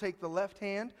thou wilt take the left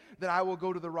hand, then I will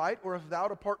go to the right. Or if thou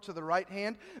depart to the right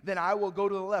hand, then I will go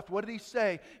to the left. What did he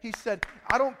say? He said,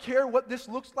 I don't care what this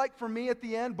looks like for me at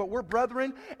the end, but we're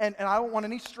brethren, and I don't want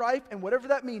any strife. And whatever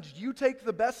that means, you take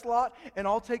the best lot, and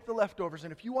I'll take the leftovers.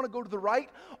 And if you want to go to the right,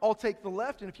 I'll take the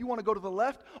left. And if you want to go to the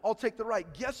left, I'll take the right.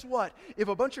 Guess what? If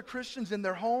a bunch of Christians in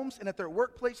their homes and at their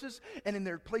workplaces and in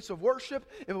their place of worship,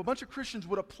 if a bunch of Christians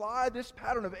would apply this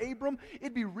pattern of Abram,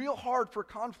 it'd be real hard for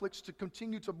conflicts to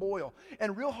continue to boil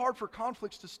and real hard for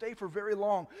conflicts to stay for very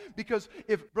long. Because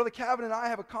if Brother Kevin and I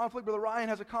have a conflict, Brother Ryan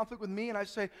has a conflict with me, and I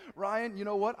say, Ryan, you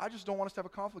know what? I just don't want us to have a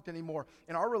conflict anymore.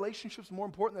 And our relationship's more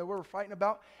important than what we're fighting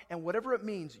about. And whatever it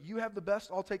means, you have the best,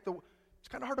 I'll take the... It's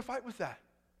kind of hard to fight with that.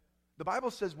 The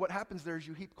Bible says what happens there is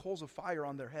you heap coals of fire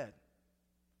on their head.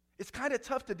 It's kind of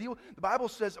tough to deal with. The Bible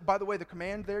says, by the way, the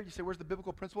command there, you say, where's the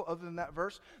biblical principle other than that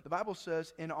verse? The Bible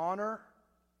says, in honor,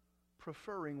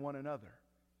 preferring one another.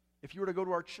 If you were to go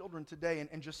to our children today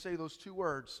and just say those 2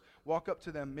 words, walk up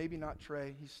to them, maybe not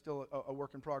Trey, he's still a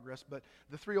work in progress, but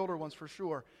the 3 older ones for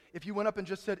sure. If you went up and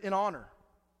just said, in honor,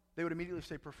 they would immediately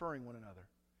say, preferring one another.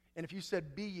 And if you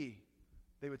said, be ye,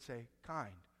 they would say,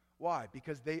 kind. Why?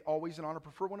 Because they always in honor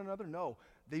prefer one another? No,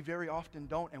 they very often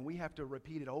don't, and we have to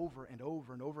repeat it over and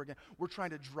over and over again. We're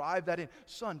trying to drive that in.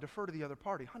 Son, defer to the other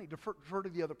party. Honey, defer to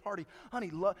the other party. Honey,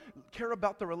 care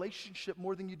about the relationship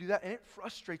more than you do that, and it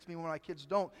frustrates me when my kids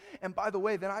don't. And by the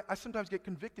way, then I sometimes get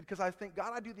convicted because I think,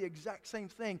 God, I do the exact same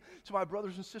thing to my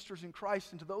brothers and sisters in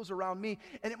Christ and to those around me,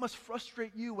 and it must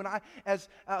frustrate you when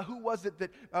who was it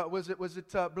that, was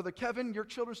it Brother Kevin, your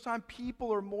children's time?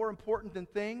 People are more important than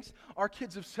things. Our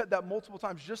kids have said that multiple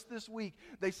times. Just this week,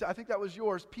 they said, I think that was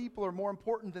yours, people are more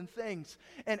important than things.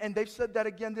 And they've said that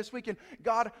again this week. And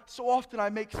God, so often I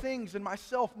make things and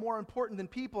myself more important than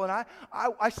people. And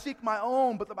I seek my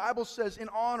own, but the Bible says in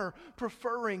honor,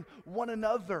 preferring one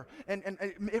another. And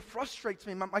it frustrates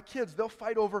me. My kids, they'll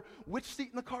fight over which seat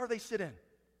in the car they sit in.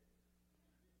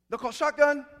 They'll call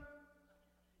shotgun.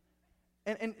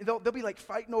 And they'll be like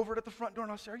fighting over it at the front door.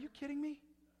 And I'll say, are you kidding me?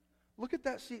 Look at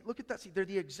that seat. Look at that seat. They're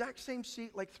the exact same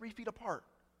seat, like 3 feet apart.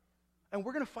 And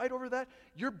we're going to fight over that?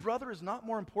 Your brother is not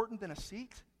more important than a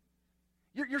seat?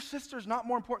 Your sister is not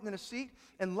more important than a seat?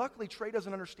 And luckily, Trey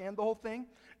doesn't understand the whole thing.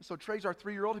 And so Trey's our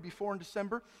 3-year-old. He'll be 4 in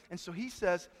December. And so he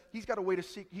says, he's got a way to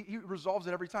seek. He resolves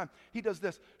it every time. He does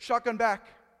this, shotgun back.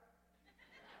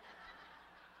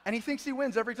 And he thinks he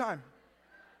wins every time.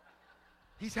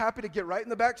 He's happy to get right in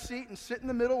the back seat and sit in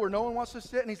the middle where no one wants to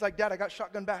sit. And he's like, Dad, I got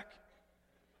shotgun back.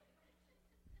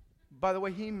 By the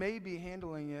way, he may be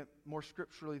handling it more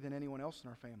scripturally than anyone else in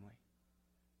our family.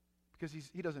 Because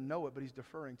he doesn't know it, but he's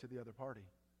deferring to the other party.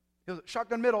 He goes,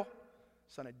 shotgun middle.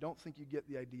 Son, I don't think you get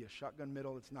the idea. Shotgun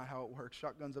middle, it's not how it works.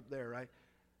 Shotgun's up there, right?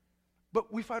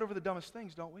 But we fight over the dumbest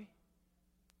things, don't we?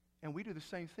 And we do the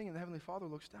same thing, and the Heavenly Father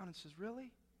looks down and says,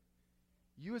 really?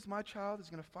 You as my child is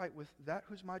going to fight with that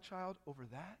who's my child over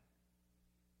that?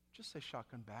 Just say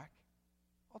shotgun back.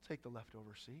 I'll take the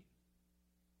leftover seat.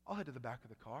 I'll head to the back of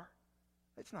the car.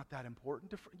 It's not that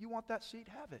important. You want that seat?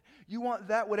 Have it. You want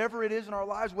that, whatever it is in our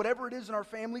lives, whatever it is in our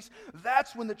families,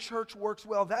 that's when the church works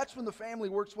well. That's when the family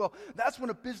works well. That's when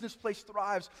a business place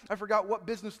thrives. I forgot what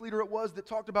business leader it was that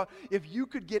talked about if you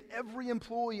could get every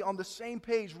employee on the same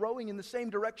page, rowing in the same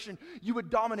direction, you would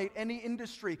dominate any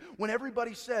industry. When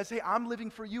everybody says, hey, I'm living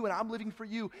for you and I'm living for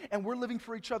you and we're living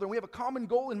for each other and we have a common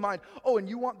goal in mind. Oh, and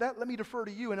you want that? Let me defer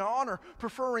to you. And honor,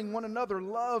 preferring one another,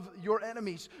 love your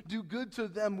enemies, do good to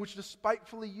them which despitefully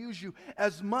use you,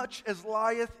 as much as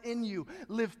lieth in you.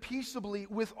 Live peaceably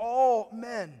with all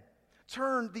men.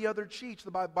 Turn the other cheek.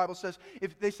 The Bible says,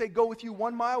 if they say go with you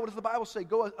 1 mile, what does the Bible say?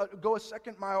 Go a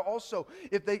second mile also.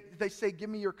 If they say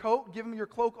give me your coat, give them your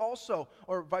cloak also.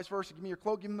 Or vice versa, give me your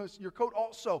cloak, give them your coat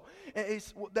also. And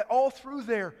it's that all through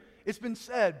there, it's been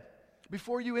said,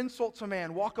 before you insult a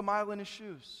man, walk a mile in his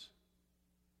shoes.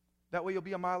 That way you'll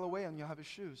be a mile away and you'll have his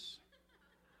shoes.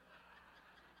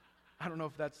 I don't know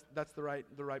if that's the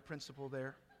right principle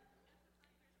there.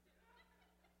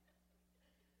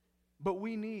 But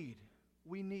we need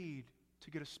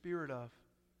to get a spirit of,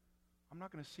 I'm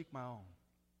not going to seek my own.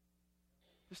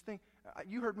 This thing,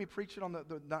 you heard me preach it on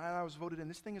the night I was voted in.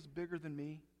 This thing is bigger than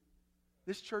me.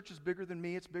 This church is bigger than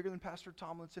me. It's bigger than Pastor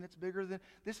Tomlinson.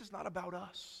 This is not about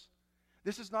us.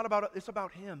 This is not about, it's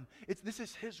about Him. This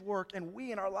is His work, and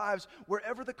we in our lives,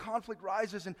 wherever the conflict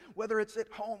rises, and whether it's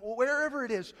at home, or wherever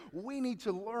it is, we need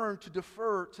to learn to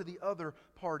defer to the other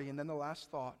party. And then the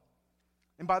last thought.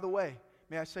 And by the way,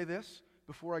 may I say this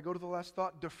before I go to the last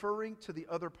thought? Deferring to the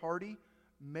other party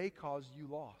may cause you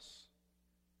loss.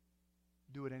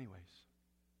 Do it anyways.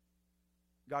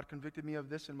 God convicted me of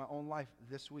this in my own life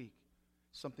this week.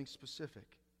 Something specific.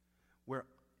 Where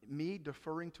me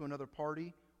deferring to another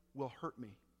party will hurt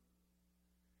me.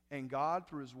 And God,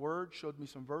 through His Word, showed me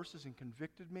some verses and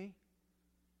convicted me.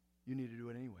 You need to do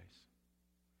it anyways.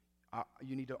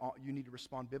 You need to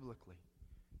respond biblically.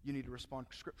 You need to respond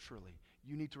scripturally.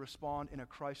 You need to respond in a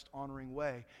Christ-honoring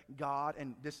way. God,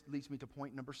 and this leads me to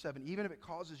point number 7. Even if it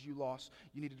causes you loss,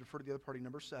 you need to defer to the other party.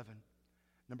 Number 7.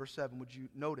 Number 7, would you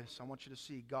notice, I want you to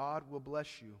see, God will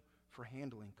bless you for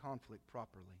handling conflict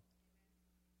properly.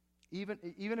 Even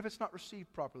if it's not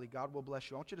received properly, God will bless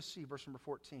you. I want you to see verse number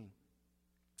 14.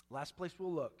 Last place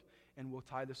we'll look, and we'll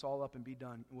tie this all up and be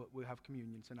done. We'll have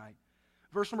communion tonight.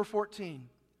 Verse number 14.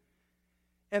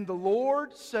 And the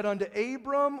Lord said unto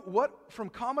Abram, what? From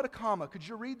comma to comma. Could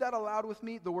you read that aloud with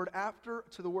me? The word after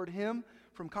to the word him.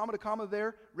 From comma to comma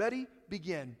there. Ready?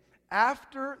 Begin.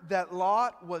 After that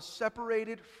Lot was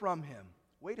separated from him.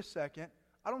 Wait a second.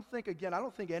 I don't think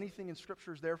anything in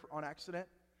Scripture is there on accident.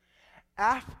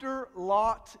 After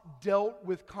Lot dealt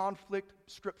with conflict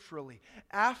scripturally.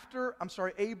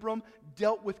 Abram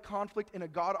dealt with conflict in a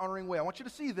God-honoring way. I want you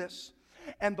to see this.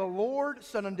 And the Lord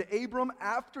said unto Abram,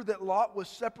 after that Lot was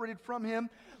separated from him,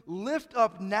 lift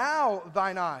up now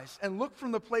thine eyes, and look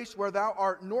from the place where thou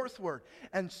art northward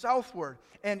and southward,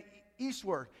 and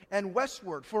eastward and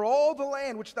westward, for all the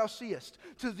land which thou seest,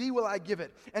 to thee will I give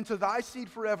it, and to thy seed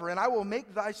forever. And I will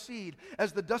make thy seed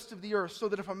as the dust of the earth, so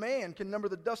that if a man can number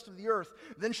the dust of the earth,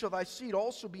 then shall thy seed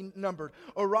also be numbered.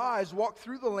 Arise, walk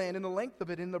through the land in the length of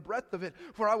it, in the breadth of it,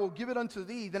 for I will give it unto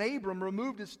thee. Then Abram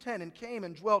removed his tent and came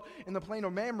and dwelt in the plain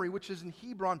of Mamre, which is in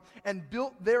Hebron, and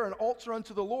built there an altar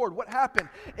unto the Lord. What happened?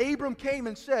 Abram came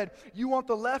and said, you want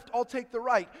the left, I'll take the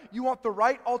right. You want the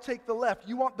right, I'll take the left.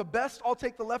 You want the best, I'll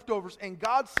take the leftovers. And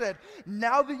God said,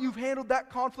 now that you've handled that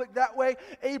conflict that way,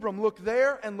 Abram, look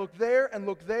there and look there and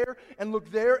look there and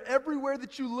look there. Everywhere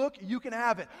that you look, you can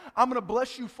have it. I'm going to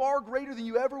bless you far greater than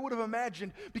you ever would have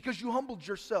imagined, because you humbled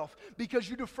yourself, because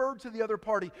you deferred to the other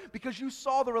party, because you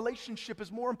saw the relationship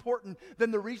as more important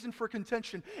than the reason for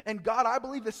contention. And God, I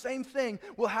believe the same thing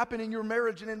will happen in your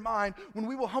marriage and in mine when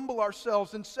we will humble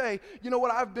ourselves and say, you know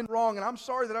what, I've been wrong and I'm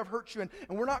sorry that I've hurt you.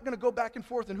 And we're not going to go back and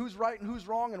forth and who's right and who's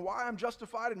wrong and why I'm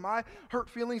justified and my hurt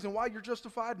feelings and why you're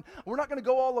justified. And we're not going to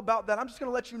go all about that. I'm just going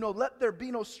to let you know, let there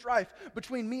be no strife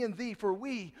between me and thee, for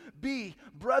we be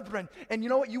brethren. And you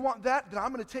know what, you want that? Then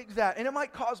I'm going to take that. And it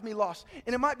might cause me loss.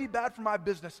 And it might be bad for my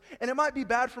business. And it might be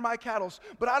bad for my cattle.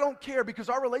 But I don't care, because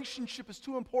our relationship is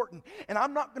too important. And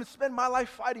I'm not going to spend my life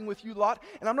fighting with you, Lot.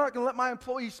 And I'm not going to let my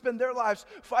employees spend their lives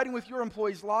fighting with your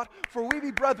employees, Lot. For we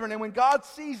be brethren. And when God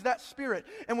sees that spirit,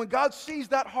 and when God sees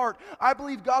that heart, I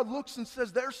believe God looks and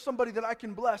says, there's somebody that I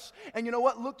can bless. And you know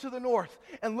what? Look to the north,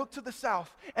 and look to the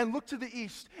south, and look to the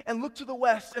east, and look to the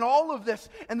west, and all of this.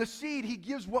 And the seed, he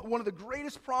gives one of the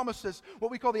greatest promises,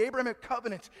 what we call the Abrahamic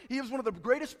covenant. He gives one of the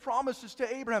greatest promises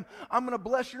to Abraham. I'm going to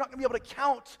bless. You're not going to be able to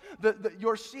count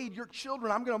your seed, your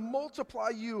children. I'm going to multiply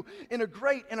you in a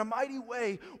great and a mighty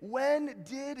way. When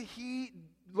did he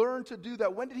learn to do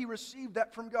that? When did he receive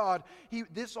that from God?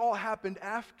 This all happened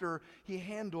after he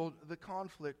handled the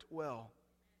conflict well.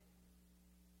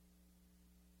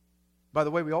 By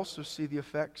the way, we also see the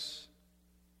effects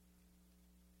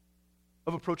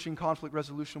of approaching conflict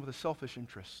resolution with a selfish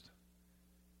interest.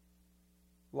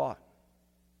 Lot.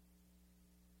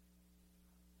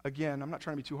 Again, I'm not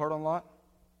trying to be too hard on Lot.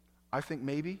 I think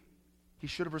maybe he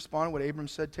should have responded what Abram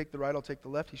said, take the right, I'll take the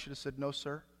left. He should have said, no,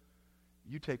 sir,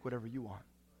 you take whatever you want.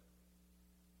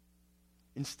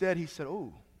 Instead, he said,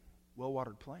 oh,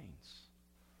 well-watered plains.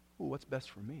 Oh, what's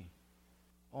best for me?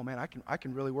 Oh, man, I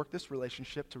can really work this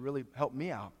relationship to really help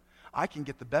me out. I can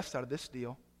get the best out of this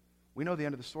deal. We know the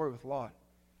end of the story with Lot.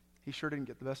 He sure didn't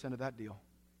get the best end of that deal.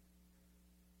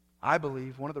 I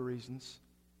believe one of the reasons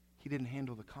he didn't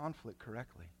handle the conflict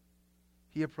correctly.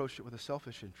 He approached it with a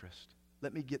selfish interest.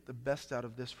 Let me get the best out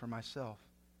of this for myself.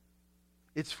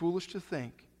 It's foolish to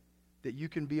think that you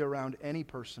can be around any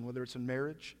person, whether it's in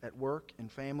marriage, at work, in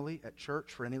family, at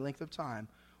church, for any length of time,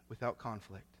 without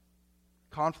conflict.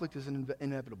 Conflict is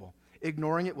inevitable.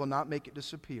 Ignoring it will not make it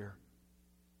disappear.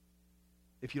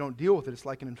 If you don't deal with it, it's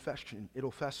like an infection.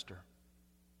 It'll fester.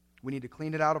 We need to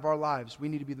clean it out of our lives. We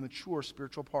need to be the mature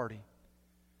spiritual party.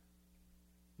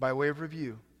 By way of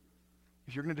review,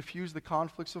 if you're going to diffuse the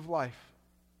conflicts of life,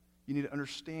 you need to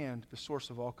understand the source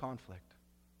of all conflict.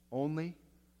 Only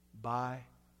by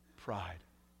pride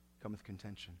cometh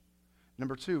contention.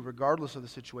 Number 2, regardless of the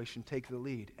situation, take the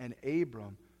lead. And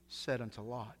Abram said unto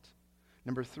Lot.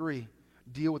 Number 3,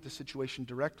 deal with the situation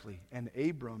directly. And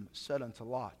Abram said unto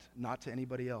Lot, not to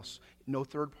anybody else. No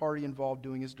third party involved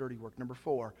doing his dirty work. Number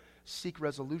 4, seek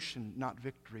resolution, not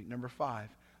victory. Number 5,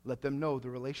 let them know the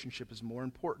relationship is more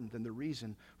important than the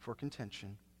reason for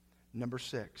contention. Number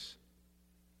 6,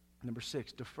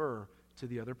 defer to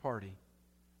the other party.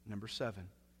 Number 7,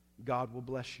 God will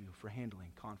bless you for handling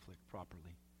conflict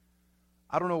properly.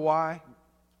 I don't know why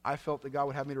I felt that God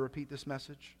would have me to repeat this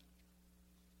message.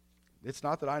 It's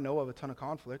not that I know of a ton of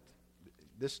conflict.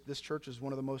 This church is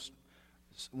one of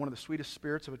the sweetest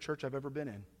spirits of a church I've ever been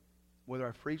in, whether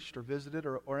I've preached or visited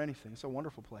or anything. It's a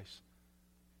wonderful place.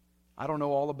 I don't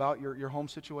know all about your home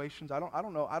situations. I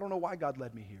don't know why God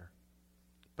led me here.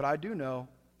 But I do know,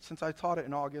 since I taught it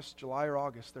in July or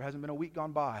August, there hasn't been a week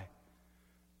gone by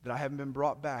that I haven't been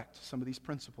brought back to some of these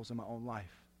principles in my own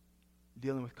life,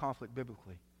 dealing with conflict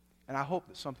biblically. And I hope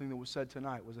that something that was said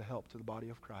tonight was a help to the body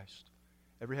of Christ.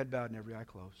 Every head bowed and every eye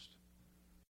closed.